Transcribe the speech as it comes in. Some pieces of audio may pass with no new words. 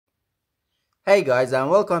Hey guys, and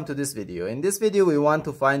welcome to this video. In this video we want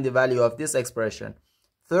to find the value of this expression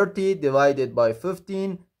 30 divided by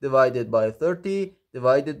 15 divided by 30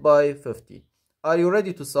 divided by 50. Are you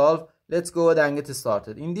ready to solve? Let's go ahead and get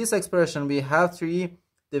started. In this expression we have three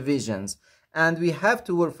divisions and we have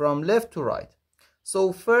to work from left to right.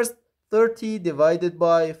 So first 30 divided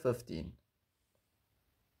by 15,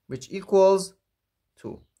 which equals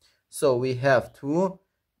 2. So we have 2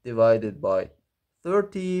 divided by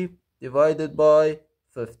 30 divided by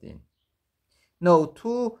 15. Now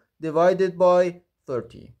 2 divided by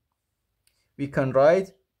 30. We can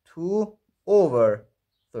write 2 over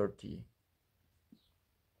 30.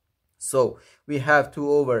 So we have 2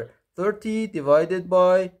 over 30 divided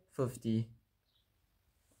by 50.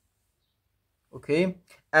 Okay,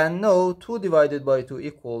 and now 2 divided by 2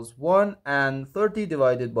 equals 1 and 30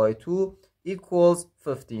 divided by 2 equals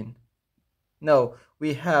 15. Now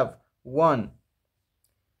we have 1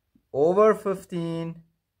 over 15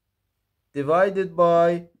 divided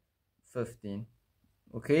by 15.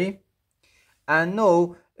 Okay, and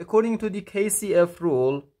now according to the KCF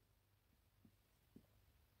rule,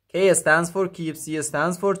 K stands for keep, C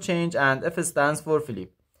stands for change, and F stands for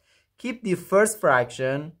flip. Keep the first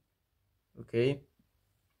fraction, okay,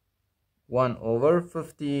 1 over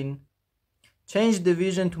 15, change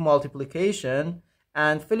division to multiplication,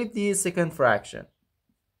 and flip the second fraction.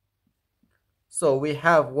 So we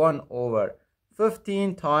have 1 over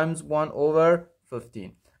 15 times 1 over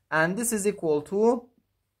 15. And this is equal to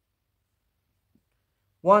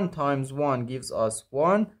 1 times 1 gives us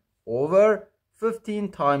 1 over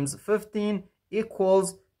 15 times 15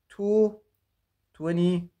 equals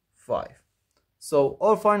 225. So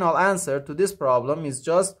our final answer to this problem is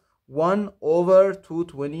just 1 over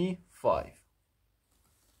 225.